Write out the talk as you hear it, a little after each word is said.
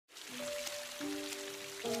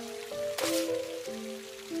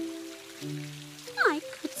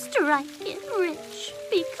I get rich,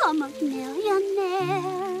 become a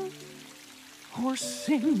millionaire. Or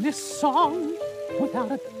sing this song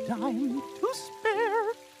without a dime to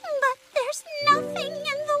spare. But there's nothing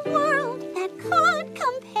in the world that could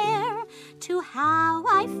compare to how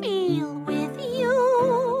I feel with you.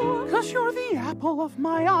 'Cause you're the apple of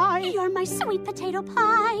my eye. You're my sweet potato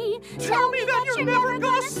pie. Tell me that you're never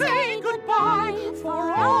gonna say goodbye, for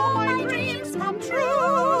all my dreams come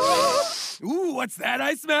true. Ooh, what's that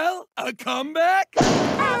I smell? A comeback?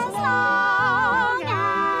 As long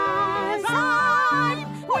as I'm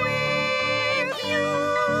with you.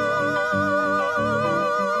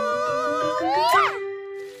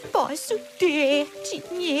 Posso ter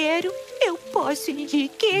dinheiro, eu posso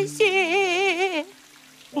enriquecer.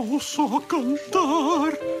 Ou só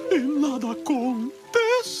cantar e nada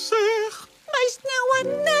acontecer. Mas não há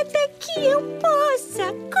nada que eu possa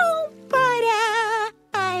comparar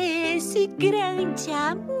a esse grande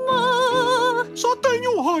amor. Só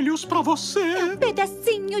tenho olhos pra você. Um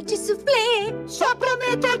pedacinho de soufflé. Só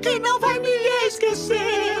prometa que não vai me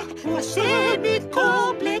esquecer. Você me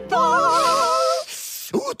completou.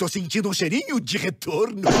 Tô sentindo um cheirinho de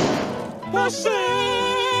retorno.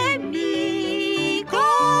 Você me conquistou.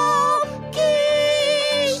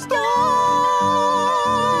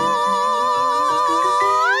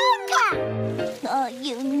我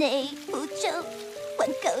要你付出，揾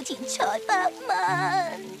夠錢才不問。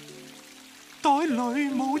袋裏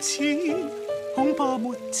冇錢，恐怕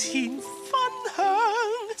沒錢分享。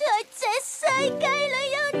在這世界裏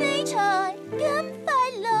有你才咁快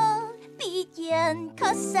樂，別人確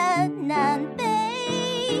實難比。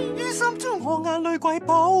於心中我眼淚貴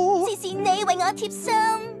寶，事事你為我貼心，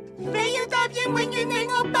你要答應永遠你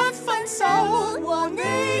我不分手，和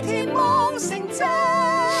你甜夢成真。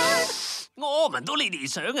我聞到你哋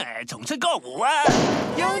想重出江湖啊！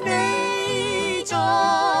有你在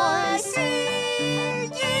是意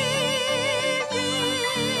義。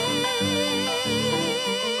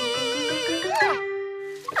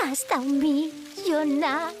Hasta un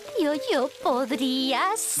millonario yo podría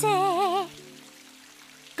ser.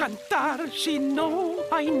 Cantar si no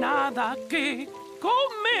hay nada que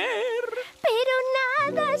comer. Pero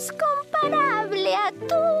nada es comparable a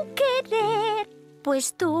tu querer,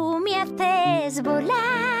 pues tú me haces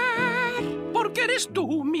volar. Porque eres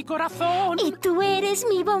tú mi corazón. Y tú eres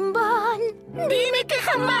mi bombón. Dime que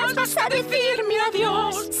jamás vas a decirme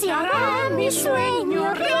adiós. Se hará mi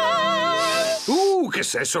sueño real. ¿Qué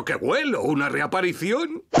es eso que huelo? ¿Una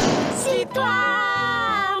reaparición? Si tú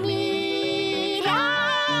a mi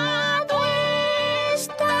lado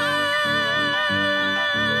estás.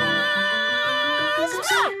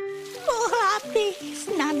 Lapis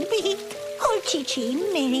nabít, holčičí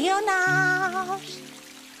milionář.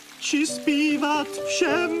 Ci zpívat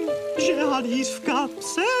všem, že halíř v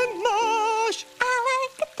kapse máš. Ale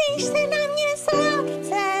když se na mě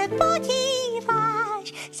sladce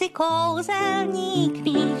podíváš, jsi kouzelník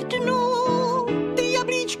mých dnů. Ty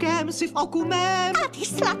jablíčkem si v oku mém. A ty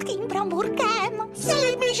sladkým bramburkem.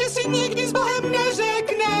 Slib mi, že si nikdy s Bohem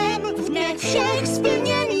neřeknem v dnech všech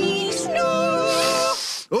splněných snů.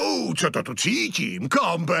 Co to tu cítím?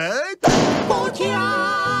 Comeback? Pojď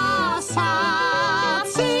jásat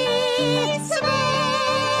si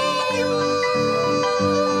svéju.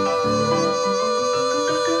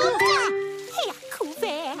 Jak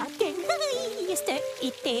uvær den rigeste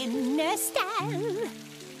i denne stald.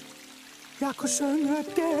 Jeg kunne synge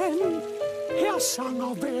den her sang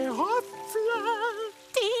og være flad.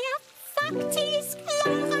 Det faktisk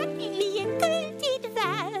meget ligegyldigt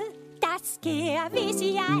hvad der sker, hvis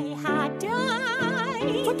jeg har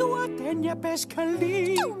dig. For du er den, jeg bedst kan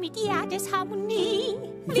lide. Du er mit hjertes harmoni.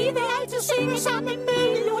 Vi vil altid synge sammen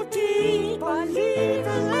melodi, hvor livet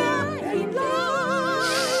er en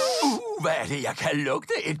leg. Hvad er det, jeg kan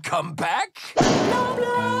lugte? Et comeback? Blå,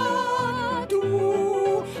 blå, du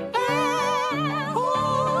er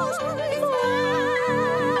hos mig.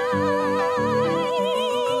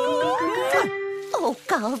 Og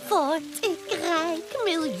gav vort ik rijk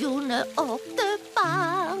miljoenen op de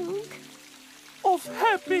bank. Of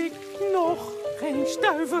heb ik nog geen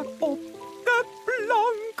stuiver op de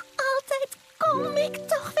plank? Altijd kom ik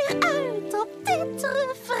toch weer uit op dit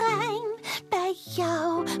refrein. Bij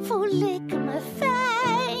jou voel ik me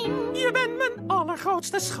fijn. Je bent mijn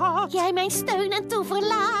allergrootste schat. Jij mijn steun en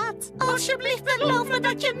toeverlaat. Alsjeblieft beloof me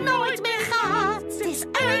dat je nooit meer gaat. Het is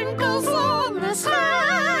enkel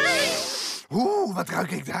zonneschijn. Wat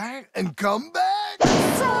ruik ik daar? Een comeback?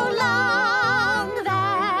 Zolang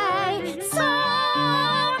wij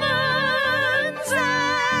samen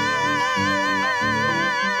zijn.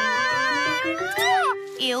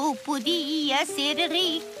 Eu podia ser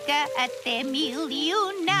rika até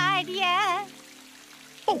milionária.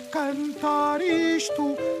 Ou cantar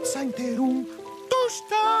isto sem ter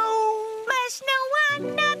tostão. Mas não há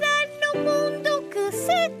nada no mundo que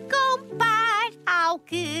se compare ao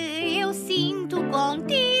que eu sinto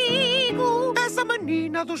contigo. Essa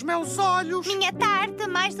menina dos meus olhos, Minha tarde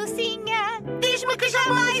mais docinha, diz-me que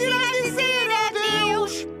jamais irás dizer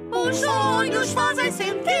adeus. Os sonhos fazem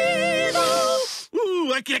sentido.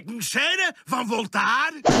 Aqui é que me cheira? Vão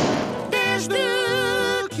voltar? Desde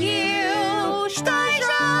que eu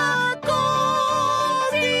esteja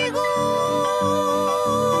contigo.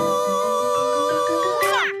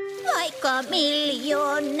 Vaikka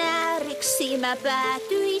miljonääriksi mä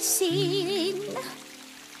päätyisin,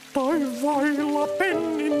 Taivailla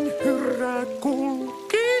pennin hyrrä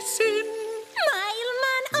kulkisin.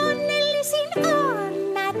 maailman onnellisin on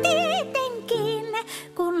mä tietenkin,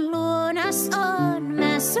 kun luonas on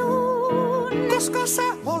mä sun. Koska sä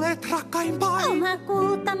olet rakkaimpain, Oma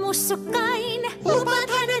kultamussukkain, lupaat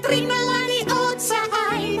hänet rinnallani, oot sä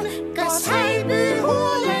ain. Kas häipyy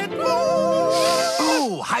huolet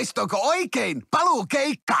muut. Haistoiko oikein?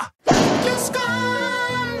 Paluukeikka! Jos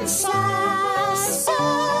kansas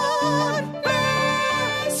on mä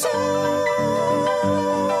sun.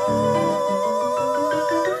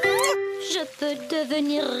 je peux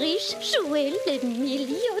devenir riche, jouer le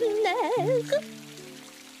millionnaire.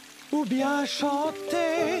 Ou bien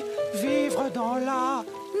chanter, vivre dans la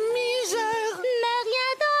misère. Mais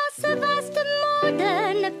rien dans ce vaste monde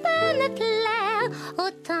ne peut me plaire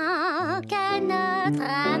autant qu'à notre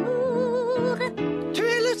amour. Tu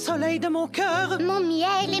es le soleil de mon cœur. Mon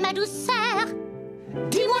miel et ma douceur,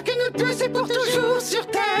 Dis-moi que nous deux c'est pour toujours sur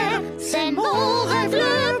terre. C'est mon rêve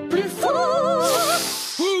le plus fou.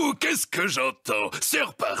 Qu'est-ce que j'entends? C'est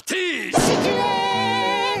reparti! Si tu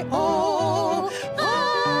es au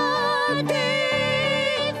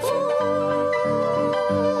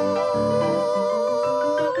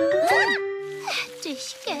rendez-vous.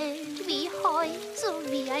 dich Geld wie Heu, so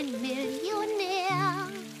wie ein Millionär.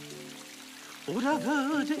 Oder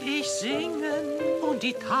würde ich singen und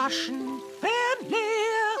die Taschen wären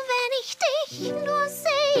leer? Wenn ich dich nur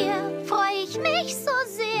sehe, freue ich mich so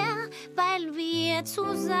sehr, weil wir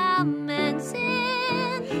zusammen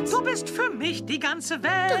sind. Du bist für mich die ganze Du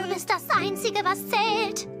Welt. bist das Einzige, was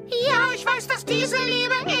zählt. Ja, ich weiß, dass diese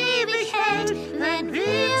Liebe ewig hält, wenn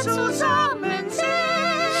wir zusammen sind.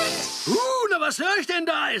 Na, was höre ich denn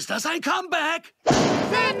da? Ist das ein Comeback?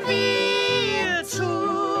 Wenn wir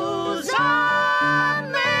zusammen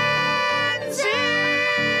sind.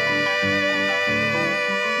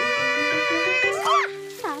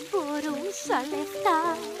 Saborosa λεφτά,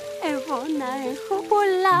 εγώ να έχω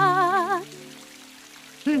πολλά.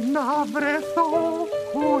 Να βρεθώ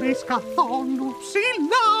χωρίς καθόλου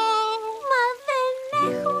ψηλά. Μα δεν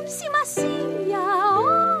έχουν σημασία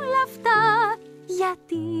όλα αυτά,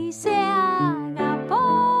 γιατί σε αγαπώ.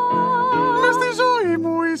 Μες στη ζωή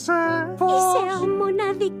μου είσαι φως. Είσαι ο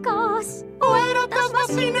μοναδικός. Ο έρωτας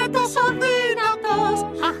μας είναι τόσο δυνατός.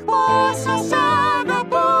 Αχ, πόσο σ'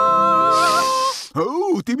 αγαπώ.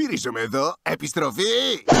 Τι μυρίζουμε εδώ?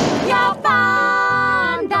 Επιστροφή! Για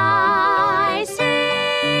πάντα εσύ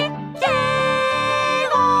και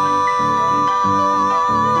εγώ.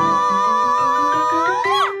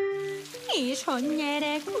 És ha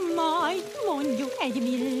nyerek majd mondjuk 1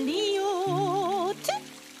 milliót,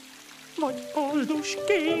 Vagy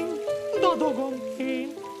boldogként dadogom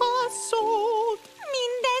én a szót.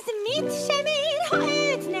 mindez mit sem ér, ha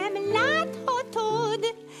őt nem láthatod,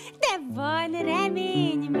 de van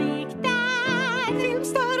remény még tán.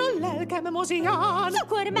 Filmsztár a lelkem mozián.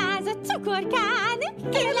 Cukormázott cukorkán,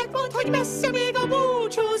 Kérlek mondd, hogy messze még a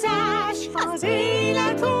búcsúzás. Az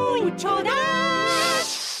élet úgy csodás.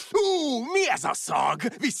 Mi ez a szag?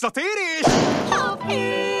 Visszatérés? Ha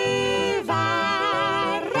ő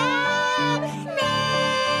vár rám,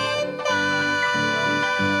 nem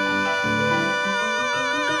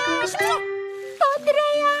más.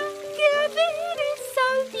 Podrei anche avere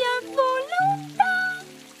soldi a volontà,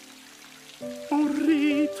 O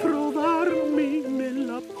ritrovarmi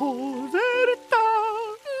nella povertà.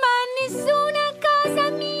 ma nessuna cosa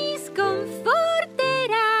mi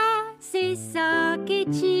sconforterà se so che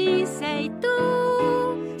ci sei tu.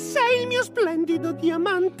 Sei il mio splendido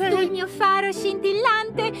diamante. Tu il mio faro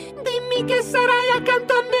scintillante, Dimmi che sarai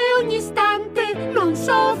accanto a me ogni istante. Non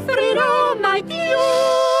soffrirò mai più.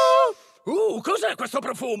 Cos'è questo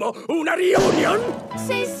profumo? Una reunion?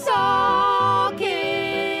 Se so che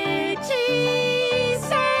ci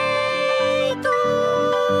sei tu.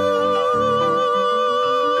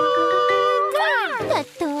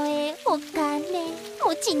例えお金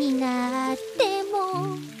持ち年になって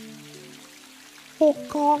もお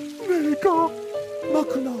金がな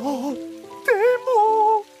くなって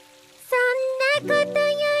もそんなことよ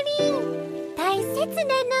り大切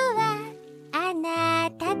なのはあな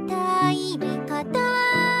たといること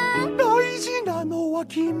大事なのは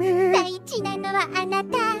君大事なのはあな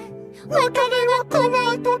た別れは来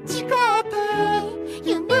ないと誓って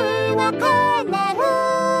夢は叶う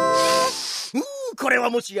これは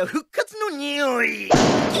もしや復活の匂い。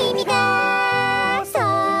君がそ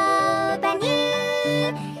ばにい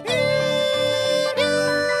る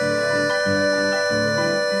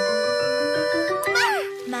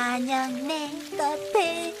만년내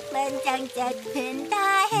꽃을 만장작은 다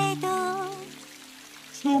해도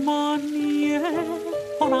수만리에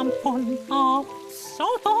번 한 번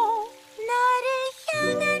없어도 너를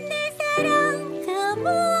향한 내 사랑 그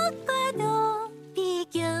무엇과도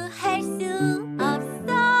비교할 수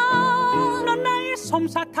없어 넌 나의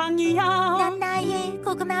솜사탕이야 난 나의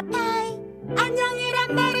고구마 파이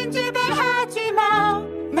안녕이란 말은 지배하지마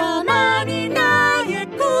너만이 나의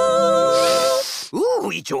꿈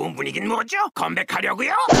이 좋은 분위기는 뭐죠?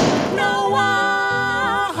 컴백하려고요? 너와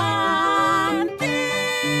함께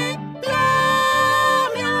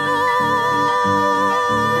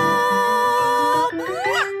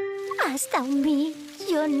Hasta un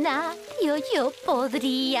millonario yo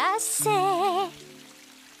podría ser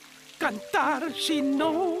Cantar si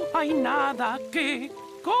no hay nada que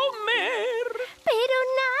comer pero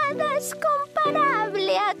nada es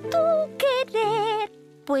comparable a tu querer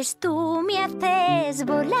pues tú me haces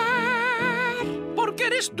volar Porque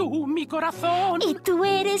eres tú mi corazón y tú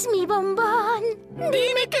eres mi bombón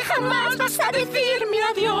Dime que jamás vas a decirme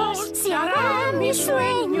adiós se hará mi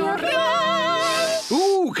sueño real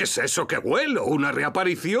 ¿Qué es eso que huelo? ¿Una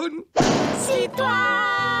reaparición? Si tú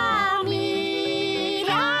a mi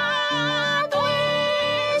lado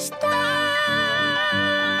estás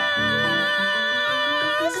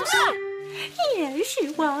也许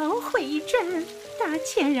我会真的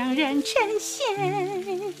钱让人称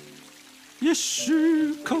羡也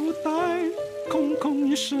许口袋空空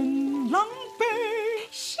一身狼狈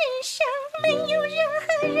世上没有任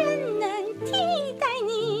何人能替代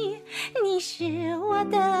你你是我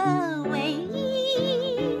的唯一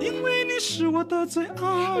因为你是我的最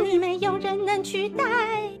爱你没有人能取代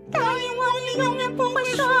答应我你永远不会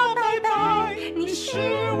说拜拜你是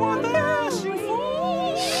我的幸福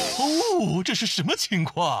这是什么情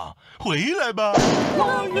况？回来吧！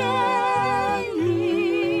我愿与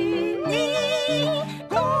你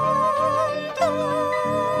共度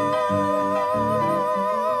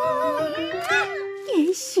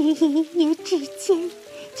也许一夜之间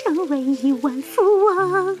成为亿万富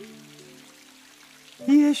翁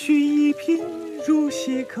也许一贫如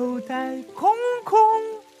洗口袋空空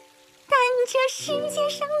但这世界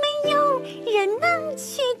上没有人能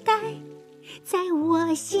取代在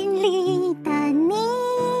我心里的你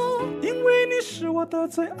因为你是我的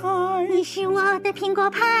最爱你是我的苹果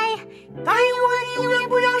派答应我你永远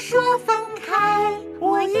不要说分开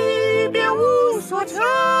我一别无所求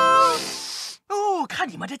看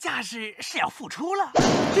你们这架势是要复出了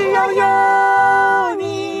只要有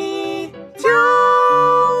你就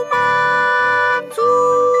满足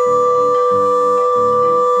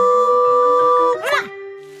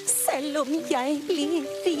Selv om jeg blir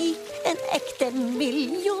rik, en ekte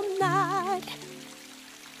millionær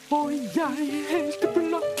Og jeg helt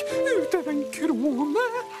blakk uten en krone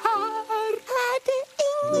her det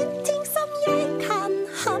ingenting som jeg kan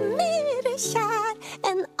ha mer kjær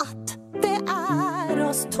enn at det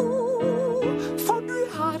oss to For du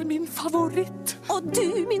min favoritt Og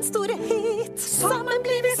du min store hit Sammen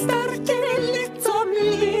blir vi sterkere litt om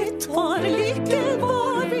litt For lykken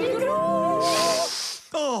vår vil gro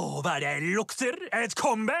Hva er det lukter? Et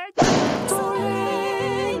comeback? Så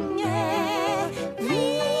lenge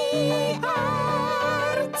vi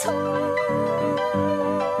to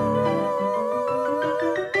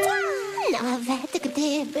Nawet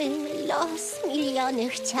gdyby los miliony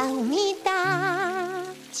chciał mi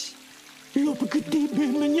dać Lub gdyby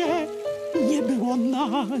mnie nie było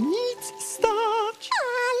na nic stać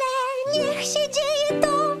Ale niech się dzieje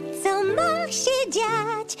to, co ma się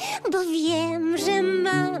dziać Bo wiem, że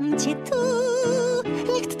mam cię tu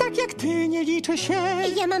Nikt tak jak ty nie liczy się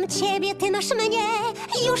Ja mam ciebie, ty masz mnie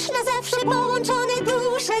Już na zawsze połączone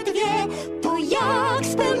dusze dwie To jak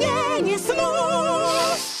spełnienie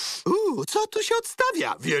snów Co tu się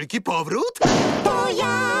odstawia? Wielki powrót? To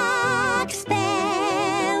jak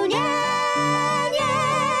spełnienie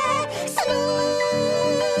snów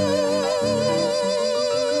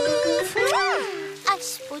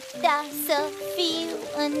Aż putea să fiu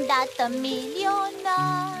îndată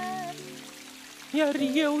milionar. Iar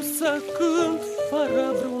eu să cânt fără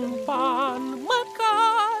vreun ban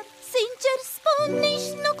măcar. Sincer spun, nici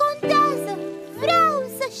nu contează, vreau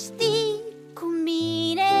să știi, cu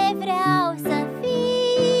mine vreau să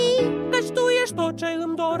fii. Căci tu ești tot ce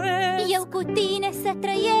îmi doresc, eu cu tine să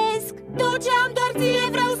trăiesc, tot ce am doar ție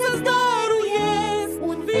vreau să-ți dăruiesc.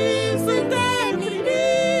 Un vis îndeplinit.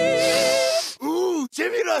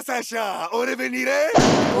 Ce miroase așa? O revenire?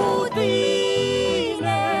 Cu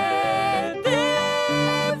tine te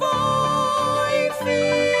voi fi.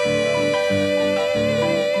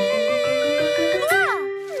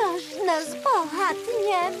 Nasz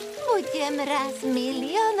bohatnie, budem raz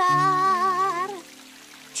milionar.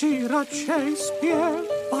 Ci raczej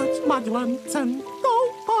śpiewać madłem centą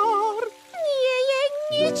par. Nie je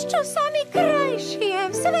nic czasami krajšie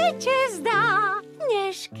v svete zdá,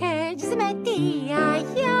 než keď sme ty a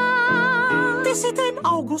ja. Ty si ten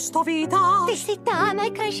augustový dáš, Ty si tá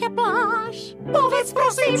najkrajšia pláž. povedz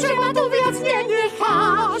prosím, že ma tu viac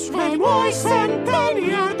nenecháš, veď môj sen ten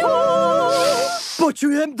je tu.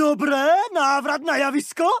 Počujem dobré, návrat na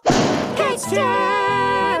javisko? Keď s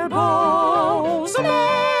tebou sme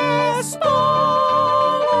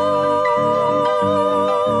spolu.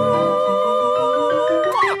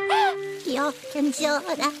 Jag kan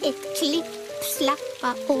göra ett klipp,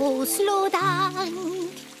 slappa och slå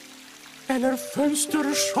dank. Eller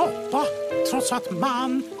fönstershoppa trots att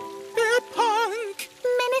man är punk.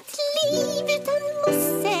 Men ett liv utan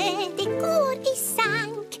Musse, det går i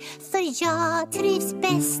sank. För jag trivs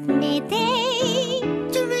bäst med dig.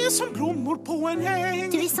 Du är som blommor på en äng.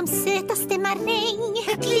 Du är som sötaste maräng.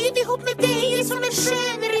 Ett liv ihop med dig är som en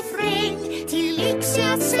skön refräng. Till lyx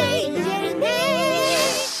jag säger nej.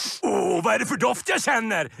 Vad är det för doft jag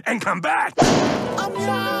känner? En comeback! Om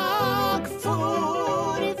jag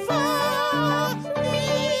får vara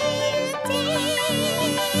med dig.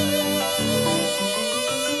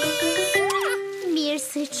 Bir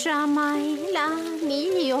sıçramayla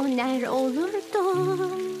milyoner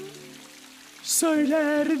olurdum.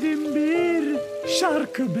 Söylerdim bir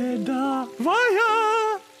şarkı bedavaya.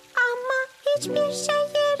 Ama hiçbir şey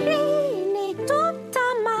yerini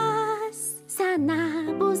tutamaz sana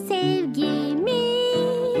bu sevgimi.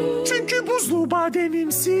 Çünkü buzlu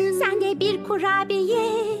bademimsin. Sen de bir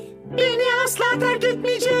kurabiye. Beni asla terk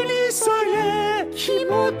etmeyeceğini söyle ki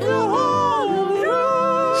mutlu olurum.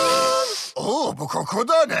 Bu koku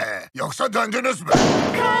da ne? Yoksa döndünüz mü?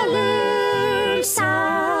 Kalır